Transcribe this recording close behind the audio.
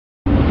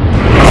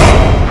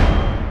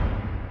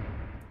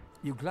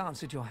You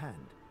glance at your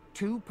hand.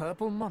 2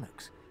 purple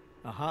monarchs.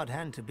 A hard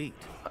hand to beat.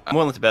 I'm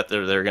willing to bet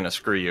they're gonna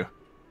screw you.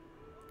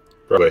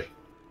 Probably.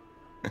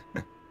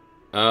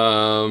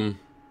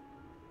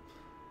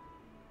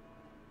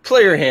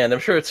 Play your hand. I'm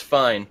sure it's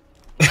fine.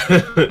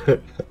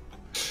 If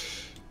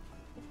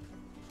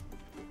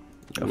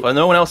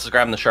no one else is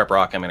grabbing the sharp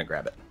rock, I'm gonna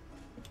grab it.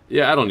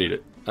 Yeah, I don't need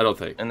it. I don't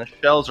think. And the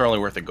shells are only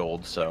worth a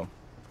gold, so...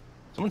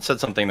 Someone said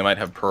something that might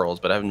have pearls,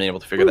 but I haven't been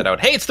able to figure that out.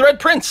 Hey, it's the Red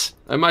Prince!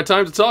 And my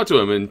time to talk to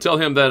him and tell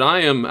him that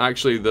I am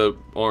actually the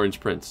Orange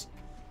Prince.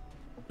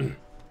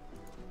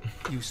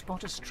 You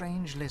spot a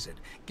strange lizard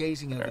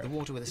gazing over the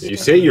water with a You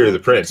say you're the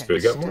prince, but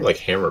you got more like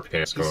hammer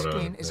pants going on.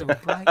 His skin is of a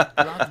bright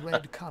blood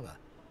red color.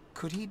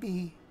 Could he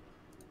be?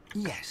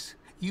 Yes,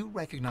 you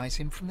recognize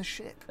him from the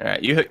ship. All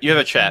right, you have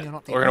a chat.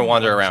 We're gonna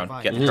wander around,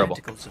 get in trouble.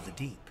 Of the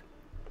deep.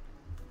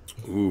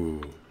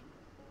 Ooh.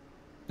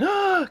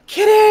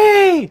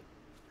 Kitty!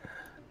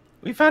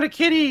 We found a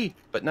kitty,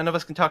 but none of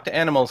us can talk to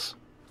animals.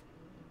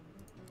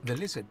 The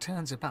lizard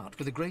turns about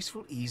with the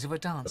graceful ease of a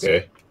dancer.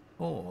 Okay.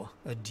 Or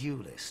a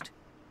duelist.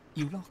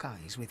 You lock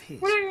eyes with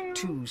his,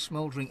 2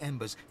 smouldering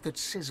embers that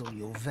sizzle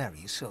your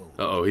very soul.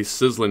 Uh-oh, he's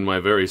sizzling my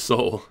very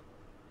soul.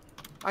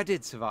 I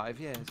did survive,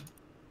 yes.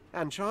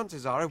 And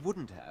chances are I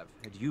wouldn't have,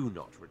 had you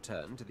not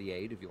returned to the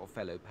aid of your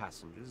fellow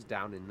passengers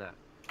down in that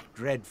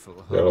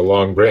dreadful hole. Got a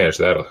long branch,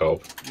 that'll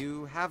help.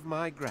 You have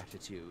my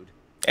gratitude.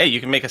 Hey,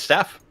 you can make a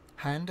staff.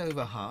 Hand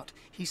over heart,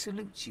 he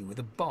salutes you with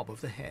a bob of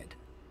the head.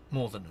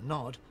 More than a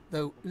nod,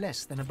 though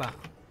less than a bow.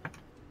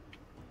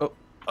 Oh,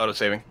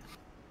 auto-saving.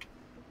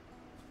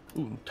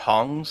 Ooh,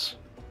 tongs.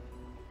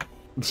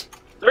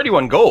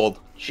 31 gold.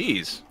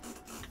 Jeez.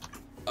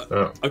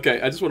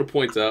 Okay, I just want to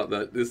point out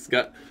that this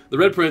guy, the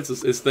Red Prince,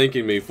 is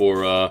thanking me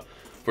for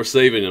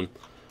saving him,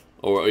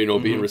 or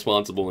being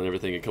responsible and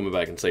everything, and coming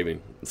back and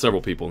saving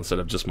several people instead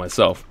of just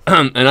myself.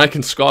 And I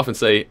can scoff and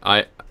say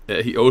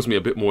he owes me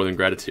a bit more than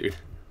gratitude.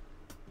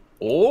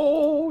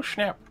 Oh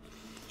snap!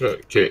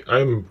 Okay,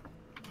 I'm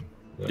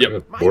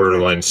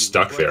borderline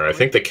stuck there. I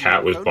think the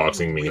cat was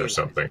boxing me or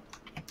something.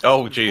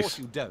 Oh Of course jeez.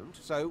 you don't,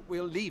 so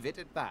we'll leave it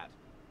at that.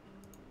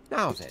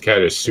 Now then,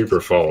 Cat is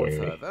super following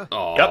me.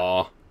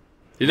 Aww.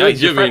 He No, didn't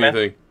he's your give me friend, man.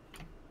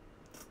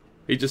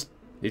 anything.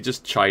 He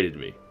just chided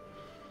me.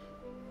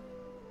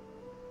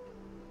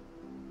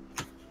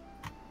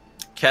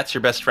 Cat's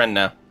your best friend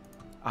now.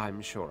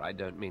 I'm sure I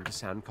don't mean to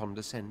sound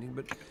condescending,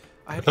 but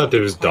I thought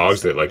there was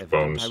dogs that liked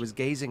bones. I was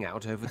gazing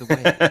out over the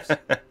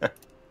waves.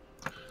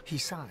 He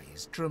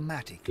sighs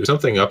dramatically. There's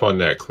something up on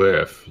that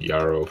cliff,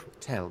 Yarrow.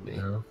 Tell me,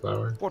 Yarrow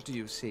flower? what do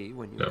you see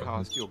when you No.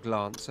 cast your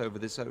glance over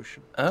this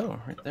ocean? Oh,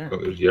 right there. Oh,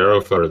 there's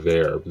Yarrow flower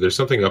there, but there's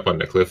something up on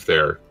the cliff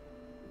there.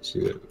 See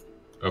that?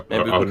 Up,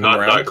 Maybe we up, put them not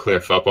around?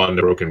 cliff, up on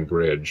the broken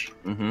bridge.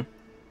 Mm-hmm.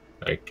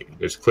 Like,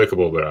 it's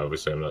clickable, but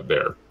obviously I'm not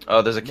there.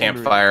 Oh, there's a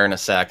campfire and a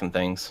sack and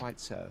things.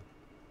 Quite so.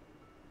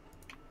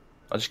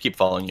 I'll just keep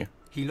following you.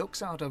 He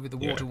looks out over the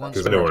Yeah, water once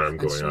 'cause I know more, where I'm and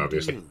going, so do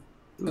obviously. you.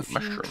 A few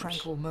Mushrooms.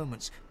 tranquil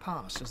moments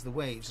pass as the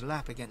waves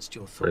lap against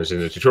your thoughts. Whereas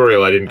in the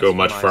tutorial, I didn't go As for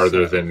much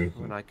farther myself, than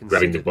when I grabbing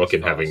the consider book this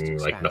and having,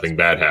 vast like, expanse nothing of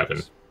bad waves, happen.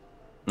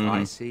 Mm-hmm.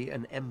 I see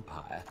an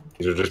empire.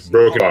 These are just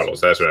broken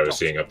bottles, that's what I was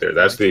seeing up there.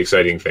 That's the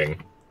exciting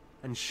thing.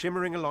 And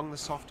shimmering along the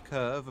soft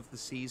curve of the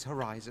sea's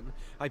horizon,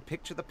 I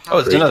picture the Oh,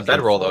 it's Great. another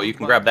bedroll though. You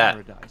can grab that.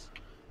 paradise.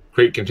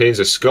 Crate contains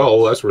a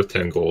skull, that's worth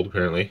 10 gold,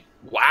 apparently.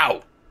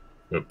 Wow.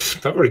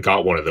 Pfft, I've already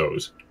got one of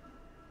those.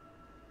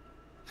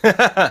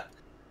 Yeah,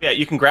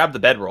 you can grab the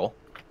bedroll.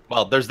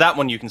 Well, there's that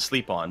one you can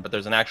sleep on, but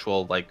there's an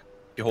actual, like,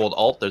 if you hold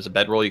Alt, there's a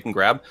bedroll you can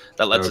grab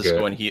that lets us Okay.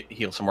 go and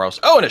heal somewhere else.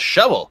 Oh, and a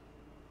shovel!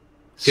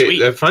 Okay,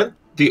 Sweet. I find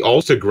the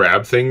alt to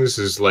grab things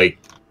is, like,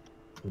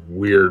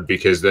 weird,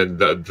 because then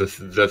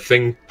the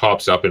thing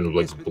pops up and,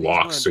 like, Yes, but these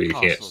blocks, so weren't you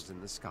can't... castles in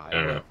the sky, I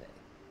don't were know. they?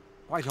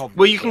 Quite Well, you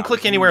obviously, can I click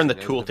was anywhere in the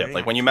musing over tooltip. very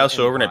Like, when you actual mouse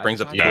over and it empire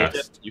brings up the Yeah.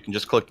 tooltip, you can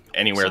just click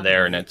anywhere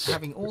there and it's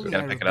Having all the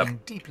gonna air pick of it up. being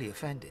deeply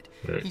offended,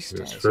 Right, he it's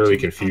stares fairly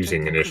at you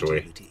confusing utter initially.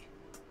 incredulity.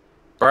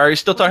 Are you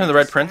still talking to the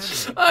Red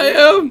Prince? I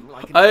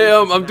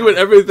am. I'm doing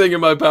everything in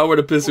my power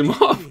to piss him What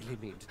do you off. really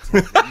mean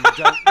to tell me you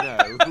don't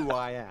know who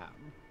I am?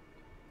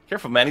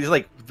 Careful, man. He's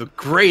like the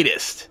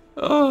greatest.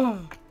 Oh.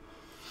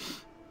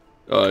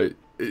 Do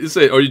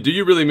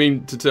you really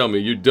mean to tell me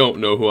you don't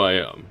know who I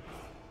am?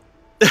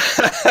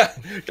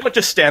 Don't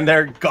just stand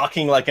there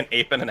gawking like an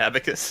ape in an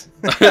abacus.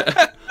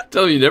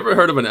 Tell me you never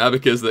heard of an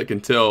abacus that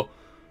can tell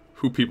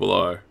who people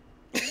are.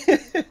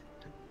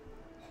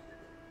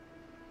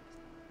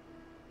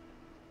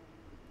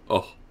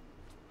 Oh.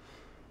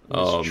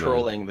 Oh, He's man.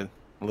 trolling the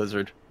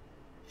lizard.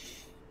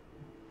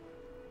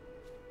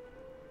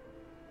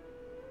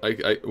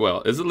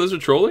 Well, is the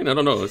lizard trolling? I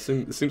don't know. It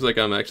seems like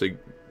I'm actually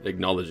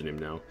acknowledging him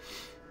now.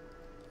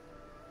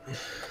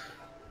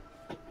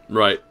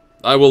 Right.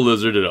 I will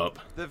lizard it up.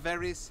 The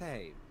very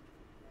same.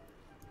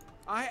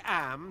 I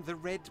am the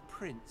Red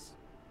Prince,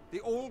 the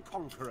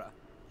All-Conqueror,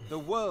 the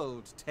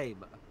World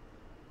Tamer,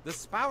 the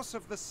Spouse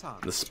of the Sun.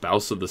 The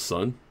spouse of the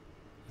sun?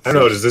 I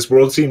don't know, does this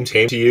world seem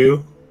tame to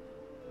you?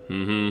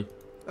 Mm-hmm.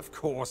 Of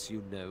course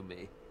you know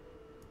me.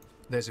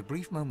 There's a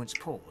brief moment's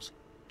pause.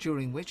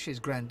 during which his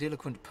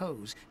grandiloquent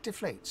pose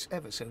deflates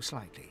ever so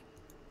slightly.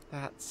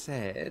 That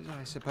said,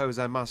 I suppose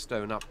I must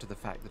own up to the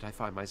fact that I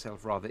find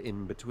myself rather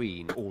in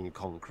between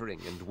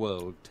all-conquering and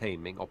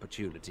world-taming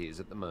opportunities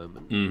at the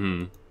moment.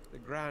 Mm-hmm. The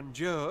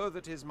grandeur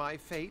that is my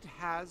fate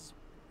has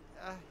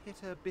hit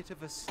a bit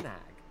of a snag.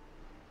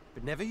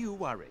 But never you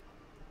worry.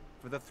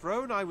 For the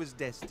throne I was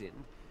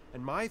destined,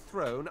 and my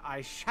throne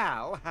I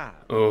shall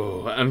have.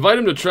 Oh, invite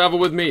him to travel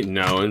with me?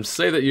 No, and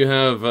say that you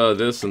have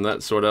this and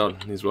that sort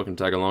out. He's welcome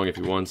to tag along if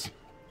he wants.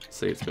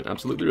 Say it's been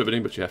absolutely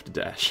riveting, but you have to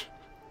dash.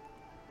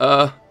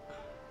 Hey,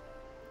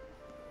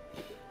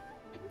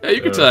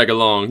 you can tag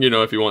along, you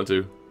know, if you want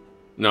to.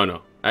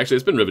 No. Actually,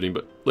 it's been riveting,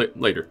 but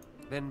later.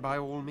 Then by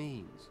all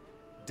means,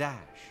 dash.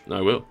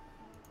 I will.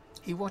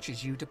 He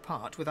watches you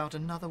depart without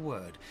another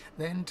word,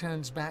 then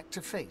turns back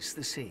to face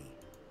the sea.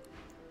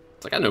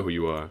 It's like, I know who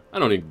you are. I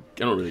don't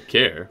really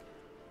care.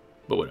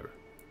 But whatever.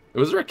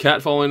 Was there a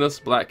cat following us?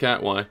 Black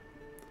cat? Why?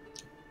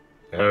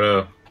 I don't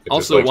know.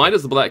 Also, why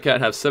does the black cat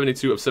have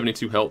 72 of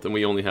 72 health and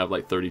we only have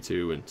like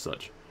 32 and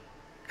such?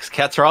 Because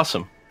cats are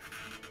awesome.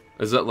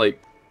 Is that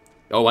like...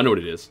 Oh, I know what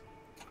it is.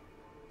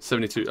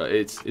 72.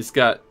 It's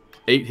got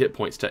 8 hit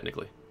points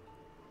technically.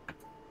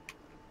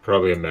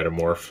 Probably a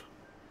metamorph.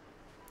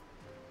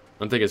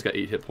 I'm thinking it's got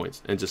 8 hit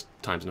points and just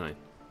times 9.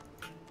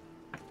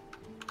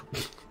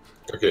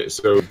 Okay,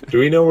 so do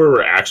we know where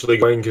we're actually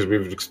going? Because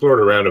we've explored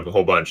around a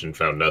whole bunch and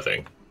found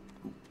nothing.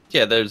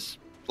 Yeah, there's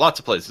lots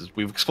of places.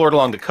 We've explored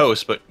along the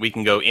coast, but we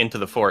can go into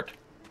the fort.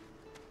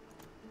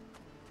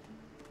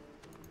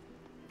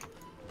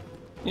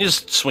 You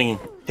just swing,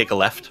 take a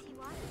left.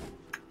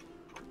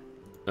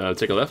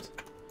 Take a left?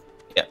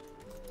 Yeah,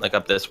 like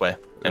up this way.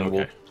 And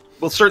Okay.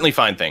 we'll certainly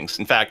find things.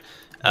 In fact,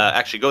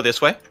 actually go this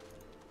way.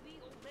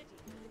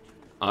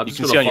 I'm You just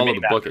can see gonna on your follow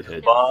the map, bucket there's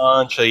head. a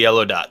bunch of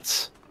yellow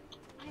dots.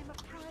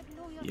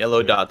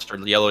 Yellow dots or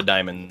yellow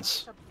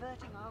diamonds.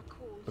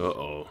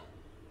 Uh-oh.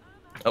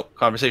 Oh,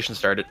 conversation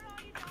started.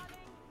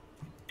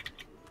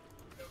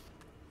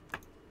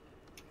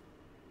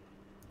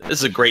 This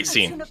is a great I'd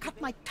scene. sooner cut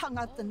my tongue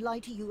out than lie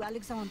to you,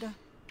 Alexander.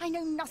 I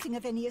know nothing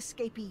of any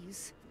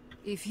escapees.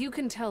 If you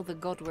can tell the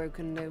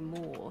Godwoken no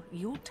more,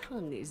 your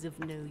tongue is of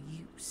no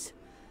use.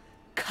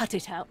 Cut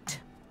it out.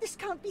 This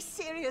can't be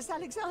serious,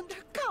 Alexander.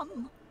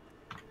 Come.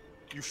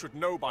 You should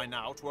know by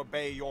now to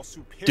obey your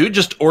superior. Dude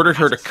just ordered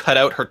her to cut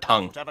out her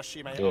tongue. Whatever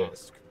she may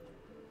ask.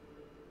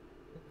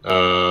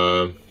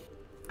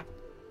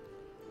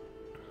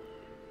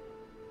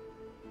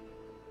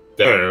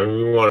 Damn,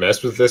 we want to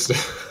mess with this?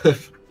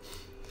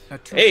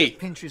 Hey!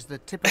 Pinches the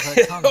tip of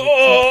her tongue with 2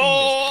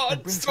 Oh, fingers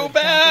and it's brings so her down to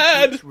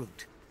bad! its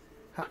root.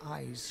 Her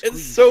eyes It's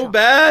squeeze so shut.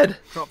 bad!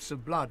 Drops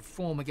of blood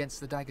form against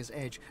the dagger's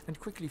edge and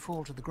quickly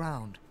fall to the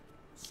ground.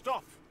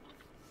 Stop.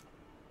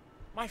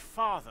 My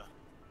father,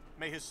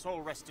 may his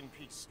soul rest in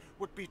peace,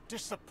 would be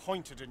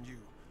disappointed in you,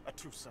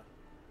 Atusa.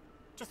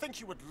 To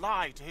think you would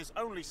lie to his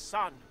only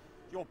son,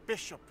 your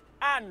bishop,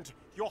 and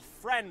your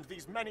friend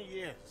these many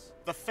years.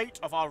 The fate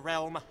of our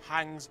realm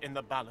hangs in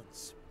the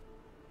balance.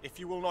 If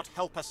you will not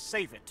help us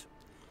save it,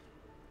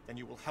 then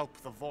you will help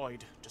the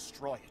Void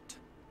destroy it.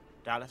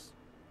 Dallas?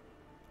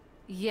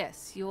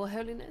 Yes, Your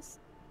Holiness.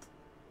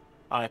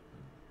 I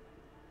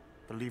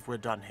believe we're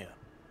done here.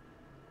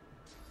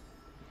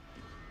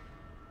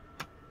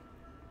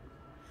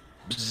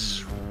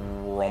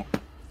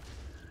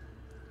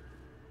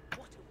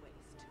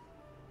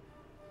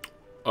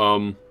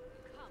 Romp.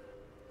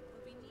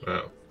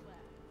 Wow.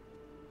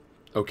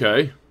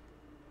 Okay.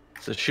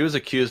 So she was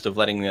accused of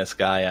letting this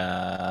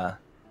guy,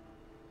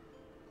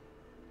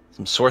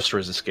 some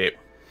sorcerers escape.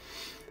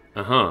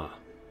 Uh-huh.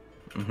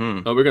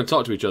 Mm-hmm. Oh, we're gonna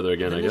talk to each other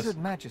again, The I guess.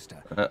 lizard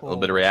magister, A little or bit of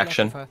what's left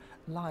reaction. of her,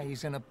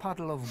 lies in a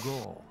puddle of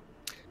gore.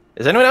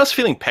 Is anyone else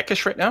feeling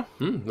peckish right now?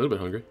 A little bit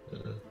hungry.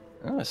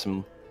 Oh,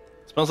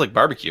 smells like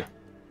barbecue.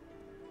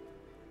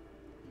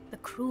 The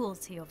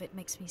cruelty of it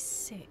makes me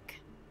sick.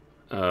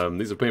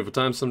 These are painful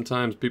times.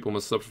 Sometimes people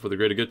must suffer for the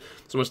greater good.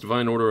 So much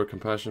divine order or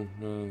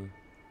compassion.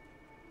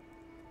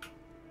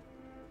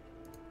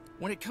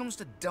 When it comes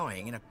to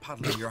dying in a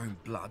puddle of your own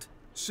blood,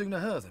 sooner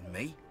her than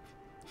me.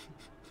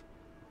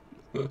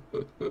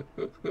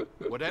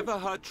 Whatever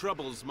her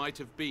troubles might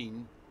have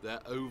been,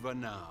 they're over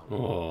now.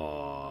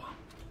 Aww.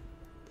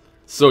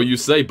 So you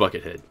say,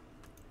 Buckethead.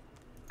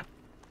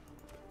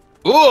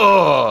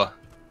 Ooh!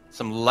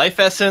 Some life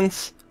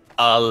essence,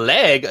 a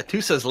leg,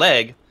 Atusa's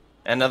leg,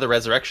 and another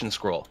resurrection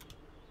scroll.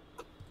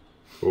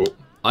 Cool.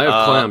 I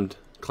have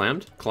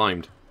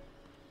climbed.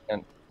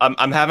 And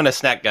I'm having a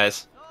snack,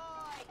 guys.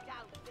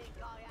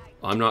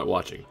 I'm not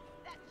watching.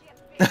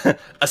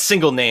 A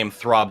single name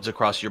throbs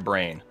across your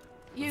brain.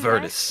 You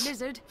Virtus. there,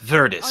 lizard? I'm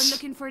Virtus.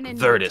 looking for an inmate.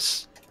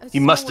 Virtus. A He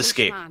must smallish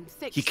escape. man,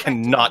 thick He spectacles,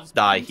 cannot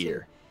die pointed,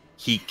 here.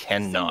 He somewhat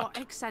cannot.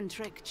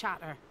 eccentric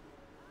chatter.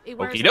 He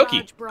wears Okie a dokie.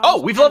 large bronze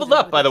Oh, we've leveled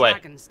pendant up, by with the a way.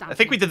 dragon stamped I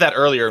think we on did that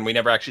earlier and we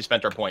never actually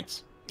spent our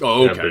points. Oh,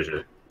 Yeah, I'm okay. pretty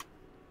sure.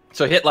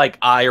 So hit like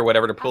I or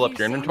whatever to pull Have up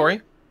you your seen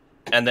inventory.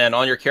 And then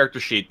on your character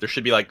sheet, there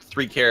should be like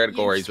 3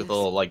 categories with a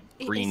little like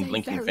green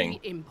linking thing.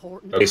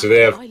 Okay, so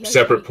they have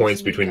separate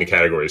points between the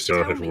categories, so you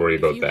don't have to worry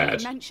about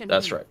that.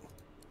 That's right.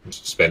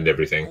 Just spend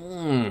everything.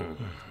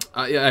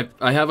 Yeah,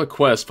 I have a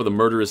quest for the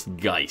murderous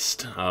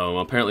Geist.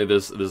 Apparently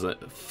there's a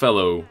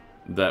fellow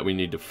that we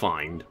need to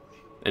find.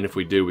 And if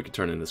we do, we could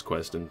turn in this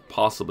quest, and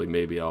possibly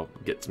maybe I'll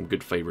get some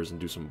good favors and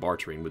do some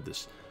bartering with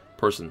this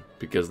person,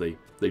 because they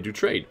do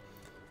trade.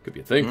 Could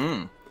be a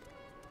thing.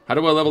 How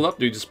do I level up?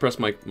 Do you just press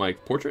my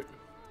portrait?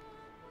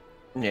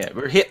 Yeah,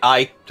 or hit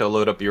I to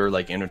load up your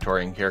like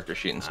inventory and character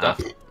sheet and stuff.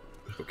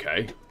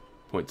 Okay.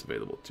 Points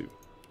available too.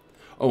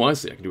 Oh, I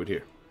see. I can do it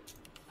here.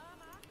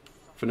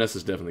 Finesse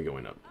is definitely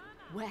going up.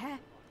 Where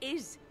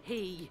is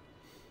he?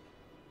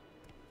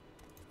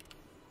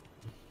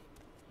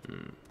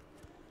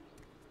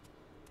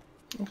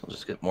 I'll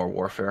just get more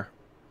warfare.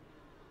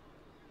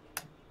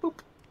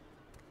 Boop.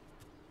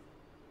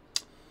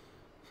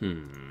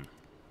 I'm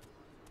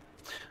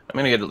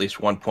gonna get at least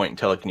 1 point in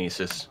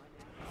telekinesis.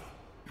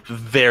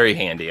 Very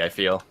handy, I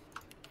feel.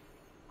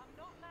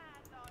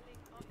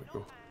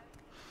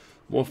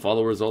 More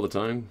followers all the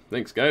time.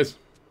 Thanks, guys.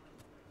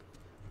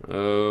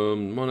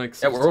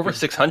 Demonac. Yeah, we're over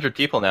 600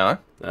 people now. Huh?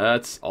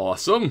 That's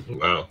awesome.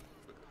 Wow.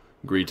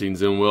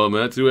 Greetings and well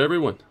met to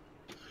everyone.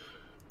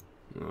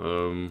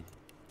 Can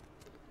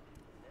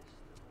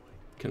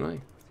I?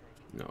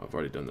 No, I've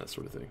already done that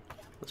sort of thing.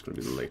 That's going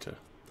to be later.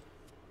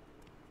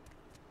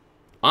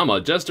 I'm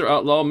a Jester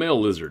Outlaw Male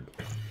Lizard.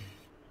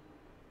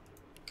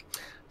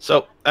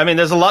 So, I mean,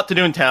 there's a lot to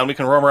do in town. We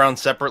can roam around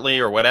separately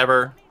or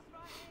whatever.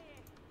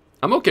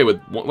 I'm okay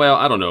with, well,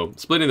 I don't know.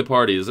 Splitting the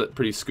party, is that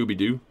pretty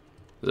Scooby-Doo?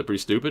 Is that pretty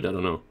stupid? I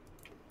don't know.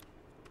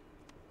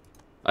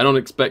 I don't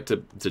expect to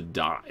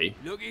die.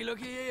 Looky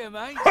here,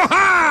 mate.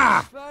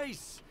 Fresh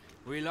face.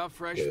 We love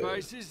fresh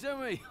faces, don't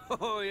we?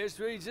 Oh, yes,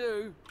 we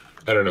do.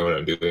 I don't know what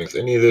I'm doing with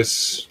any of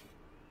this.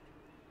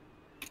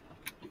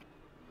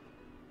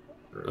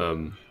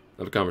 I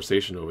have a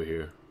conversation over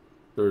here.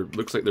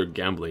 Looks like they're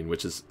gambling,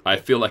 which is, I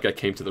feel like I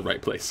came to the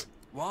right place.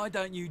 Why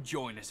don't you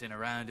join us in a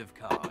round of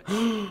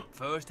cards?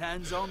 First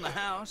hands on the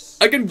house.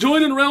 I can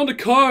join in a round of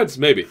cards,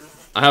 maybe.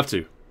 I have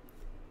to.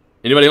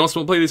 Anybody else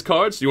want to play these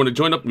cards? Do you want to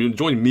join up? You want to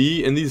join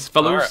me and these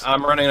fellows? Right,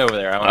 I'm running over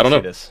there. I don't see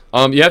know. This.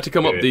 You have to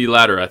come up the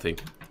ladder, I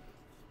think.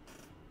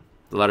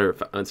 The ladder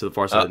to the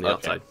far side and the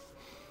outside.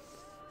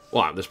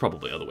 Well, there's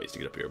probably other ways to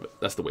get up here, but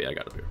that's the way I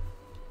got up here.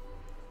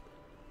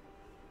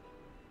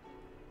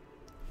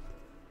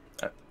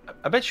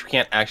 I bet you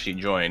can't actually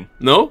join.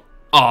 No?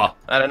 Ah,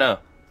 I don't know.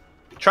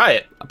 Try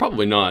it.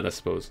 Probably not, I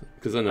suppose.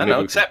 Because then I don't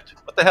know. Except,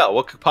 what the hell?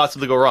 What could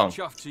possibly go wrong?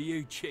 Chuff to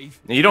you, Chief.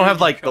 You don't have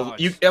like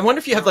the. I wonder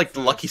if you have like the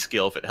lucky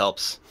skill, if it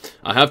helps.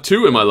 I have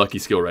 2 in my lucky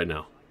skill right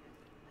now.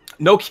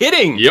 No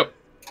kidding. Yep.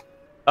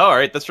 Oh, all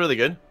right, that's really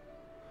good.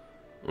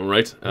 All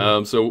right.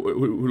 So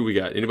who do we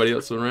got? Anybody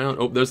else around?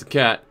 Oh, there's the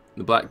cat.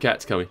 The black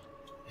cat's coming.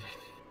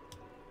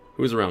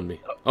 Who's around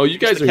me? Oh, you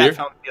guys are here.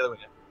 The other way.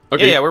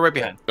 Okay. Yeah, we're right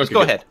behind. Just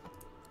go ahead.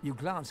 You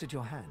glance at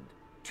your hand.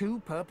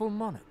 2 purple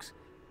monarchs.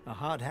 A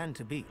hard hand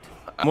to beat.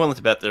 I'm willing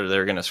to bet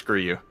they're gonna screw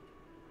you.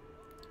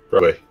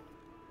 Probably.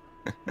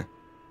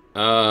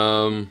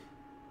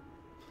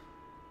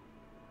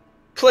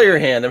 Play your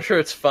hand. I'm sure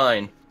it's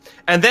fine.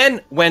 And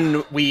then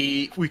when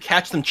we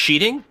catch them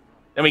cheating,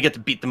 then we get to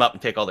beat them up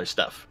and take all their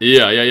stuff.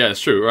 Yeah,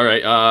 it's true. All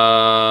right.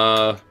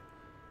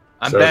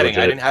 I'm betting.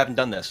 I haven't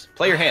done this.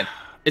 Play your hand.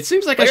 It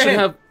seems like I should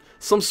have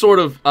some sort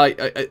of I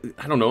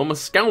don't know. I'm a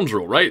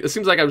scoundrel, right? It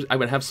seems like I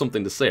would have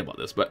something to say about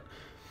this, but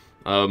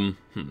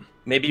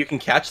maybe you can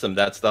catch them.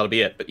 That'll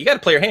be it. But you got to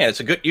play your hand.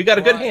 You got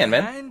a good hand,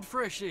 man. And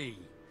freshy.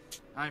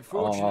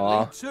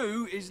 Unfortunately,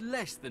 2 is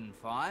less than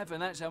 5,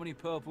 and that's how many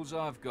purples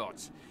I've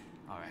got.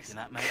 I reckon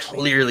that makes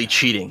clearly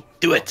cheating.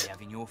 Do it.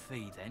 Having your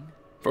fee then.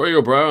 For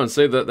your brow and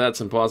say that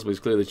that's impossible. He's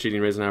clearly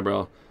cheating. Raise an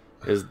eyebrow.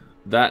 Is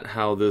that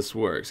how this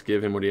works?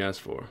 Give him what he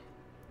asked for.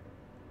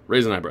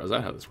 Raise an eyebrow. Is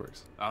that how this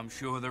works? I'm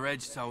sure the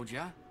Reg told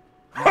you.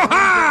 No one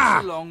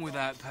gets along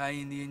without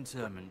paying the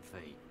interment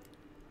fee.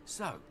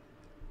 So,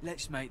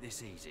 let's make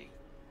this easy.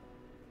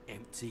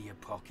 Empty your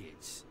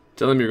pockets.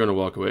 Tell him you're going to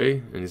walk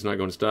away, and he's not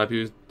going to stop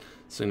you.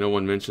 Say no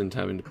one mentioned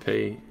having to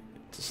pay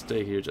to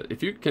stay here.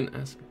 If you can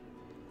ask.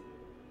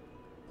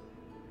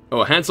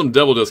 Oh, a handsome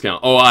devil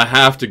discount. Oh, I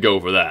have to go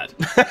for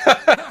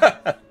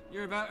that.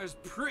 You're about as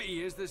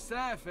pretty as the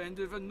south end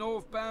of a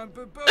northbound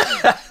baboon.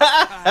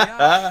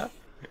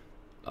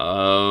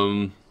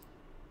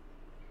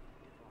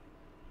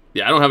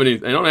 Yeah, I don't have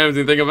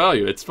anything of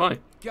value. It's fine.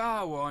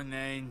 Go on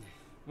then.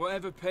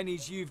 Whatever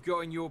pennies you've got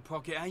in your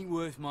pocket ain't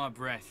worth my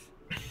breath.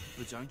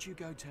 But don't you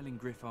go telling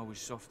Griff I was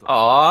soft on.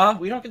 Aw,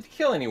 we don't get to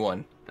kill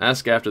anyone.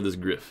 Ask after this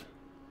Griff.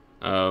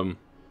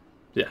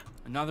 Yeah.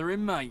 Another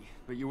inmate,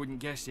 but you wouldn't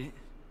guess it.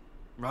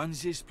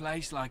 Runs this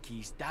place like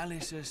he's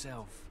Dallas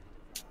herself.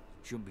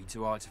 Shouldn't be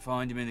too hard to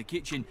find him in the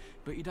kitchen,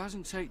 but he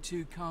doesn't take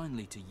too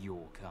kindly to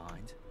your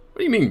kind. What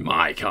do you mean,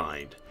 my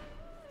kind?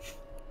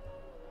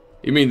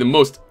 You mean the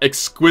most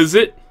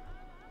exquisite?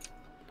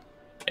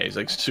 Yeah, he's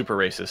like super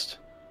racist.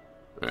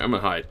 Alright, I'm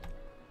gonna hide.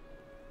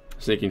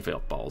 Sneaking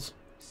fail balls.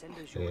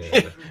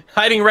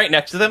 Hiding right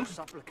next to them.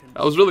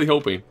 I was really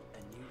hoping.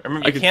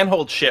 Remember, you can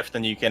hold shift,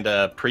 and you can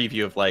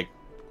preview of like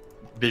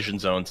vision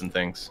zones and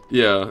things.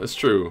 Yeah, it's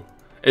true.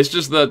 It's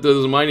just that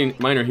there's a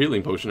minor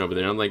healing potion over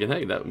there. I'm like,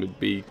 hey, that would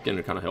be kind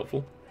of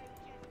helpful.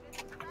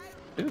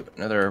 Ooh,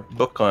 another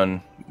book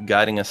on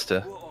guiding us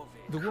to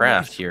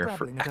craft here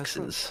for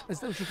axes. As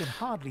though she can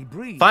hardly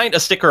breathe. Find a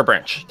stick or a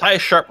branch. Tie a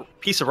sharp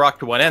piece of rock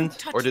to one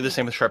end, or do the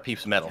same with a sharp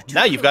piece of metal.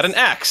 Now you've got an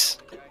axe.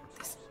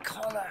 This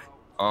collar.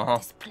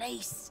 This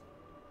place.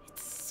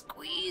 It's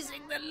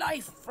squeezing the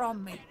life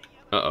from me.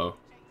 Uh-oh.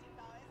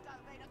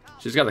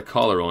 She's got the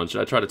collar on.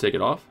 Should I try to take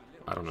it off?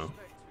 I don't know.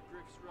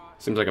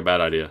 Seems like a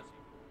bad idea.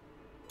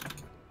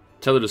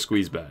 Tell her to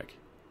squeeze back.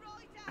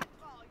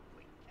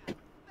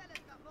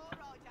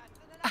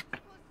 I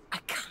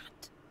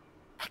can't.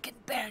 I can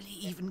barely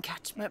even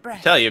catch my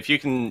breath. Tell you, if you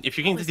can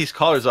get these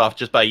collars off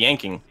just by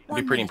yanking, it'd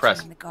be pretty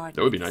impressive. That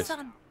would be nice.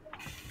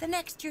 The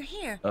next you're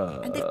here,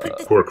 and they put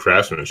this poor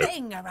craftsmanship.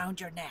 thing around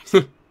your neck.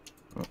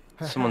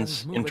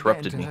 Someone's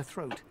interrupted me.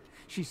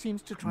 She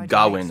seems to try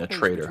Gawain, to a make space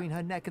traitor. between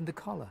her neck and the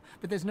collar,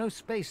 but there's no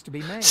space to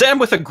be made. Say I'm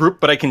with a group,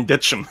 but I can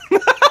ditch him.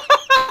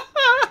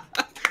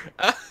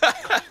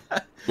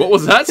 What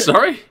was that?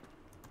 Sorry?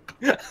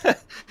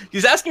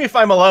 He's asking me if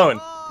I'm alone.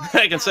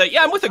 I can say,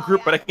 yeah, I'm with a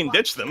group, but I can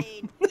ditch them.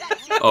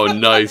 Oh,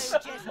 nice.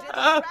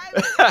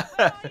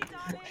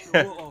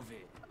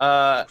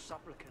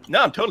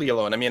 No, I'm totally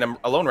alone. I mean, I'm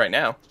alone right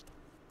now.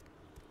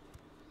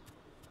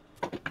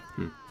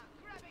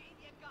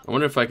 I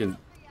wonder if I can...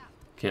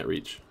 Can't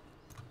reach.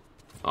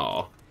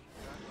 Aw.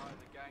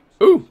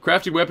 Ooh,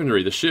 crafty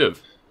weaponry, the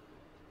shiv.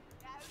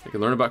 I can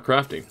learn about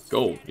crafting.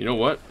 Gold. You know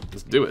what?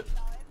 Let's do it.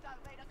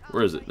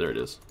 Where is it? There it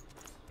is.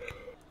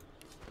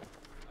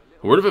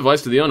 A word of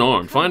advice to the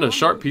unarmed. Find a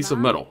sharp piece of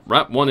metal.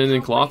 Wrap one end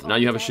in cloth. Now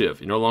you have a shiv.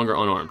 You're no longer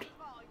unarmed.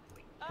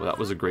 Well, that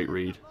was a great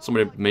read.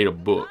 Somebody made a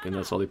book, and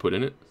that's all they put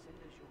in it.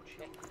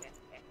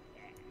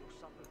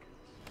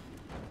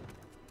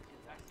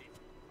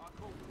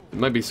 There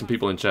might be some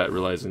people in chat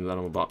realizing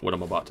that what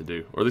I'm about to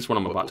do, or at least what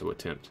I'm about to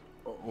attempt.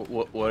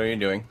 What are you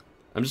doing?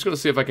 I'm just gonna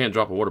see if I can't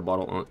drop a water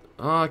bottle on.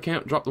 Oh, I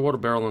can't drop the water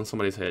barrel on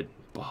somebody's head.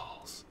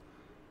 Balls.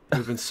 It would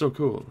have been so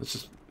cool. Let's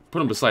just put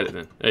them beside it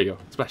then. There you go.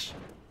 Splash.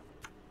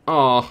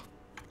 Aw.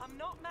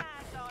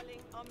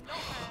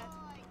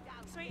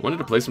 Wanted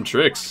to play some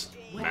tricks,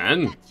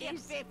 man.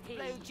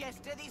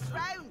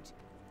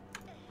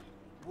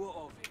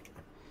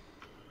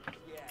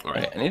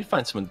 Alright, I need to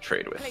find someone to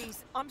trade with.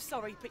 Please, I'm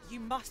sorry, but you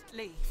must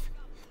leave.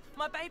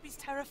 My baby's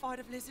terrified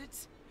of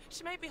lizards.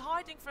 She may be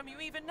hiding from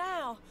you even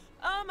now.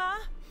 Irma!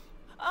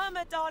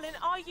 Irma, darling,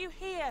 are you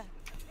here?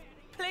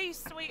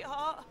 Please,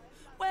 sweetheart.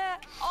 Where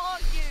are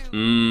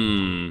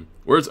you?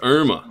 Where's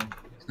Irma?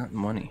 It's not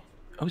money.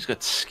 Oh, he's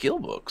got skill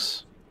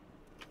books.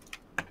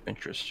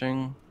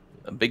 Interesting.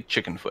 A big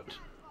chicken foot.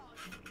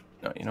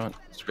 No, you know what?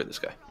 Screw this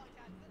guy.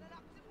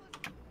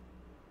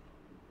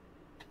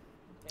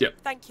 Yep.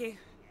 Thank you.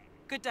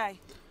 Good day.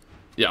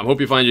 Yeah, I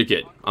hope you find your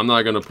kid. I'm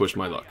not gonna push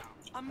my luck.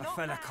 A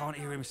fella can't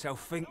hear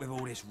himself think with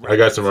all this. I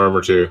got some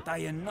armor too.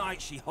 Day and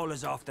night she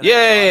hollers after.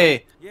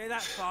 Yay! Yeah,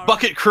 that's far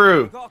Bucket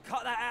crew. You gotta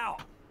cut that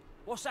out.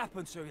 What's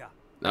happened to you?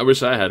 I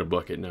wish I had a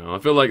bucket now. I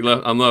feel like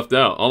I'm left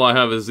out. All I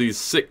have is these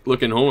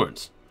sick-looking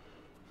horns.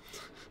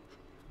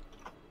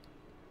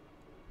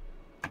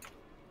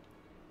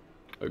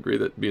 I agree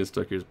that being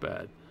stuck here is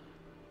bad.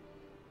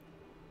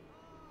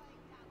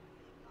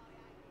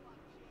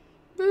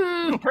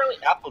 Apparently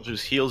apple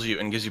juice heals you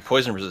and gives you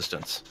poison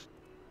resistance.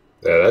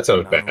 Yeah, that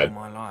sounds All bad.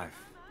 my life.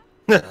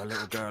 A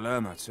little girl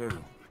Irma too.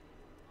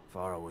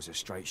 Farah was a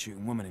straight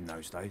shooting woman in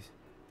those days.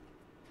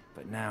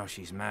 But now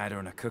she's madder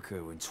than a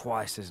cuckoo and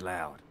twice as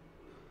loud.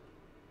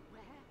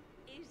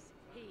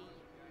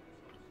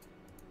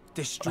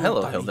 Oh,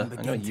 hello, Hilda.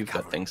 I know you've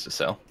got things to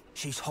sell.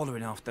 She's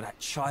hollering after that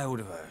child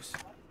of hers.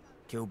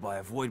 Killed by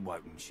a void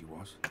woken, she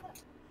was.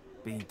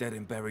 Been dead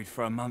and buried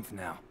for a month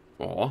now.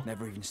 Aw.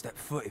 Never even stepped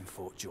foot in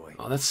Fort Joy.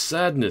 Oh, that's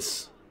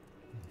sadness.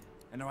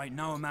 And there ain't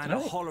no amount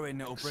of hollering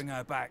that'll bring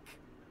her back.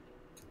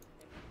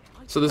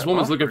 So this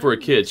woman's looking for a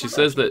kid. She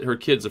says that her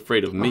kid's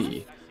afraid of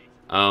me.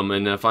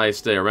 And if I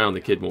stay around,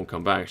 the kid won't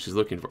come back. She's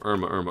looking for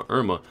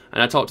Irma.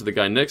 And I talked to the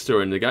guy next to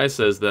her, and the guy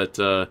says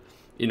that,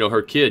 you know,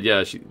 her kid,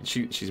 yeah,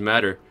 she's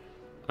madder.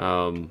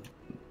 You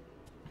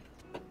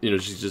know,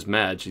 she's just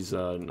mad. She's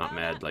not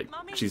mad, like,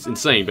 she's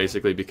insane,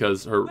 basically,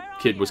 because her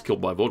kid was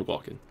killed by void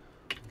walking.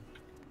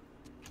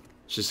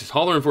 She's just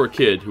hollering for a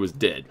kid who is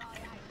dead.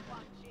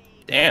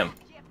 Damn.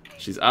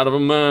 She's out of her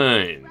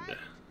mind.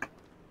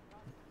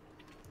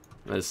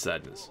 That is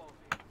sadness.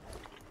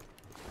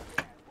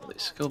 All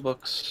these skill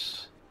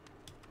books.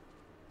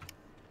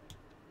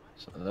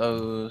 Some of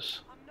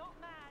those.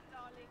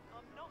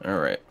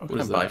 Alright, what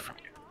can I buy from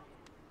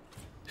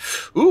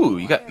you? Ooh,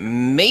 you got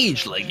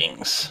mage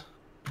leggings.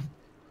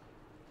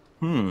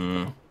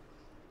 I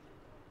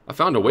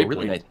found a waypoint.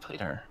 Really nice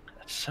plate armor.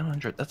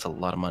 700, that's a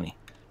lot of money.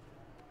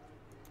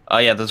 Oh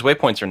yeah, those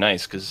waypoints are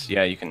nice, because,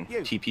 yeah, you can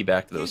TP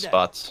back to those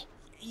spots.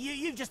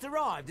 You've just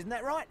arrived, isn't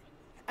that right?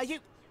 Are you...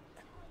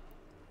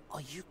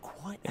 Are you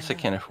quite? I guess I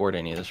can't afford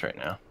any of this right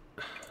now.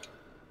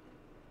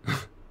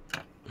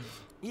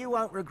 You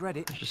won't regret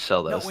it. Just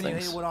sell those Not when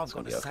things. you hear what I've It's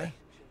got gonna to be okay. say.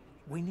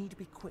 We need to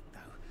be quick, though.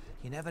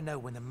 You never know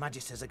when the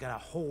Magisters are going to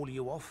haul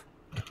you off.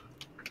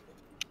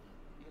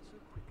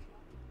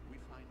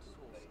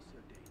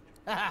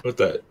 What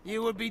that?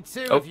 You would be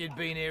too Oh, if you'd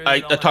been here. I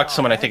talked to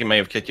someone. I think it may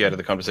have kicked you out of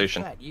the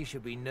conversation. In fact, you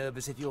should be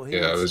nervous if you're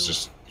here. Yeah, I was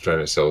just trying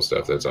to sell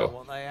stuff. That's all.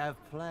 What they have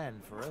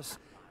planned for us,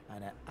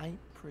 and it ain't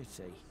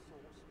pretty.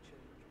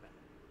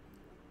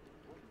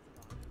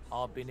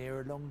 I've been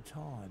here a long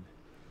time,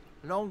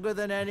 longer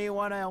than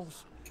anyone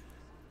else.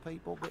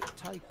 People get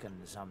taken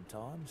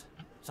sometimes.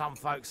 Some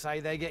folks say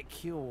they get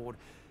cured.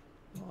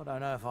 I don't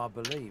know if I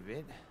believe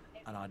it,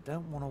 and I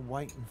don't want to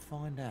wait and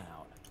find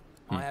out.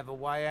 I have a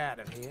way out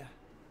of here.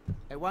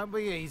 It won't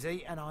be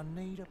easy, and I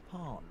need a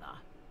partner.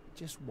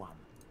 Just one.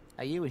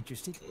 Are you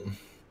interested?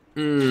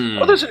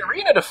 Oh, there's an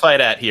arena to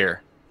fight at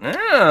here.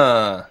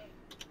 Ah.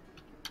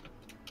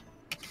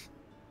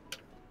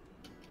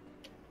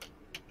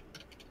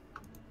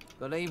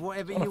 Believe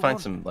whatever I you want to want.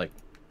 find some like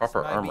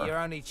proper Maybe armor, your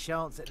only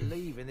chance at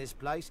leaving this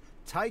place.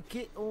 Take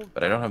it or.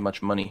 but I don't have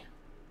much money.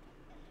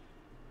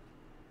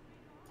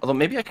 Although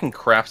maybe I can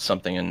craft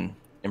something and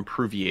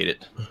improviate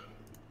it.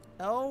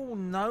 Oh,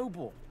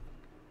 noble.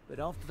 But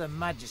after the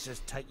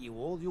Magisters take you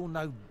all, your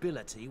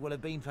nobility will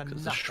have been for nothing.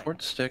 Because the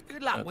short stick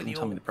Good luck didn't with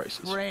tell me your the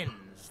prices.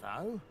 friends,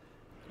 though.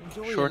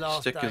 Enjoy your Short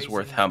last stick is days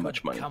worth in how good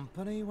much money?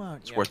 company,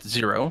 won't It's you? worth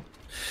 0.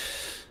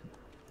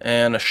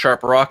 And a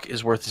sharp rock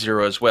is worth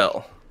 0 as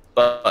well.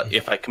 But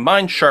if I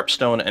combine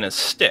sharpstone and a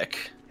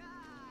stick,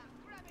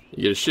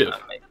 you get a shiv.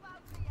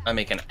 I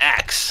make an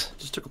axe.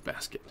 Just took a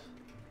basket.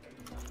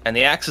 And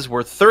the axe is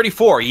worth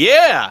 34.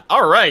 Yeah!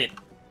 Alright.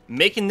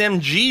 Making them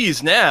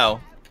G's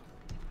now.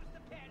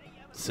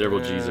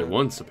 Several G's at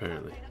once,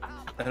 apparently.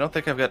 I don't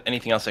think I've got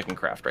anything else I can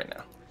craft right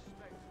now.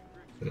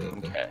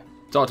 Okay.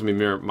 Talk to me,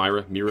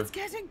 Myra. It's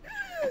getting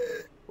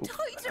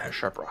tighter. A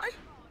sharp rock.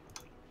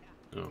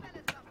 Oh.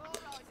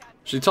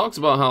 She talks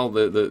about how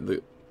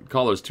the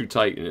collar's too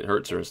tight and it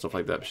hurts her and stuff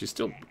like that, but she's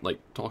still, like,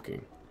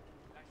 talking.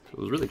 If it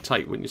was really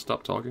tight, wouldn't you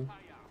stop talking?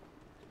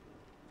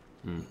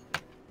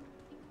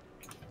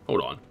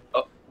 Hold on.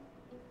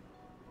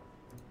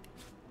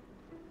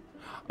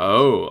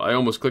 Oh, I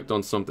almost clicked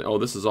on something. Oh,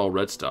 this is all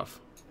red stuff.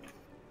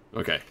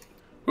 Okay.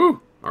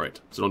 Whew.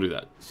 Alright, so don't do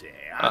that.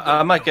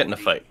 I might get in a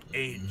fight.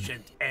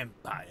 Ancient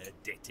empire,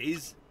 that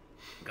is.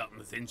 Got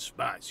nothing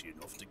spicy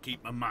enough to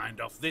keep my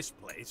mind off this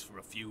place for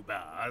a few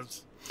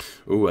bars.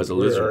 Ooh, as a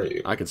Where are lizard,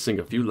 you? I can sing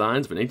a few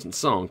lines of an ancient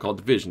song called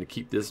Division to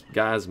keep this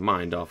guy's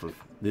mind off of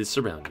his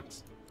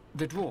surroundings.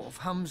 The dwarf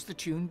hums the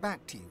tune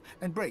back to you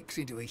and breaks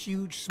into a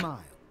huge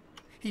smile.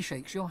 He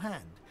shakes your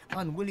hand,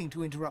 unwilling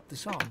to interrupt the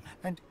song,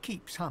 and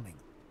keeps humming.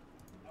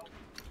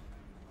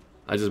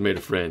 I just made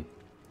a friend.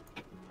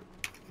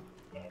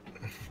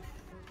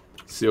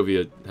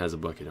 Sylvia has a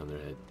bucket on their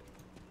head.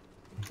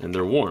 And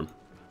they're warm,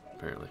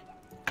 apparently.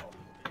 I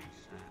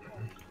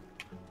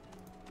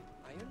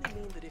only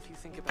mean that if you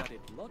think about it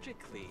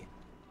logically,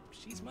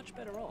 she's much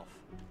better off.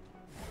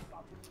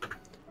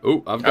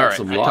 Oh, I've got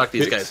some lock talk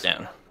these picks guys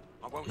down.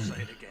 I won't say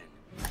it again.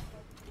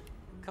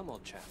 Come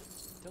on, chap.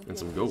 Don't and be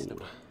some gold.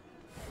 unreasonable.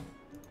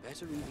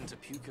 Better even to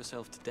puke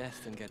yourself to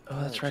death than get Oh,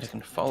 that's right. I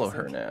can follow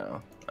her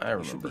now. I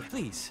remember.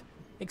 Please,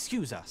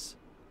 excuse us.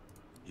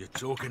 You're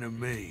talking to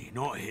me,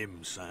 not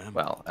him, Sam.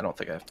 Well, I don't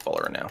think I have to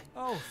follow her now.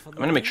 Oh, I'm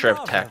gonna make sure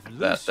I've attacked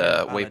that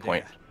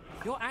waypoint.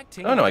 You're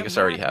acting Oh no, I like a guess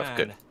I already have.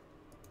 madman. Good.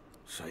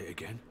 Say it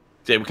again.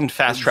 Yeah, we can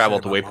fast travel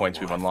to waypoints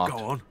we've unlocked.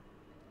 Go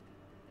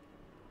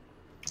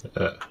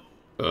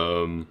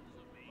on.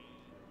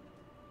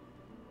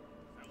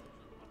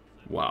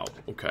 Wow.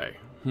 Okay.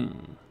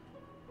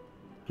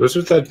 What's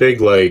with that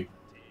big, like,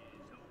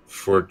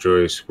 Fort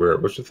Joy Square?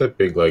 What's with that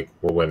big, like,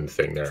 whirlwind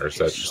thing there? Or is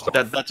that just...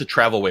 That's a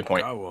travel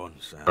waypoint. Go on,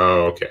 Sam.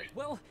 Oh, okay.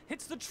 Well,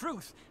 it's the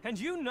truth, and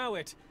you know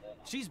it.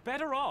 She's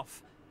better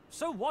off.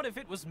 So what if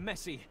it was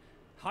messy?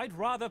 I'd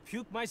rather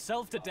puke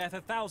myself to death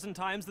 1,000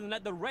 times than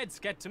let the Reds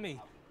get to me.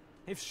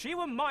 If she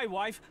were my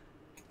wife,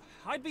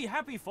 I'd be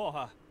happy for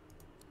her.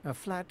 A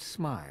flat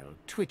smile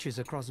twitches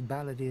across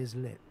Balladier's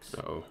lips.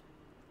 Uh-oh.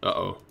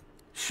 Uh-oh.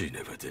 She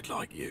never did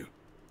like you.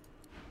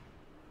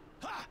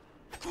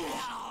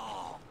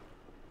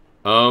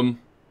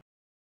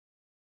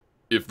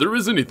 If there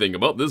is anything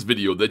about this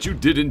video that you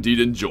did indeed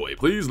enjoy,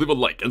 please leave a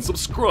like and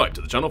subscribe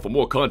to the channel for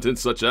more content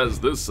such as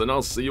this, and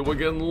I'll see you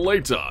again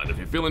later. And if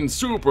you're feeling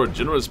super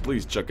generous,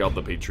 please check out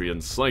the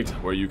Patreon site,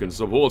 where you can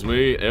support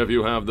me if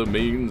you have the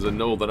means, and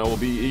know that I will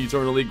be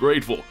eternally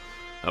grateful.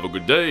 Have a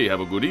good day,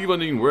 have a good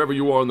evening, wherever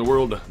you are in the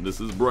world. This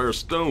is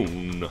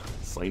Briarstone,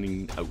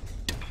 signing out.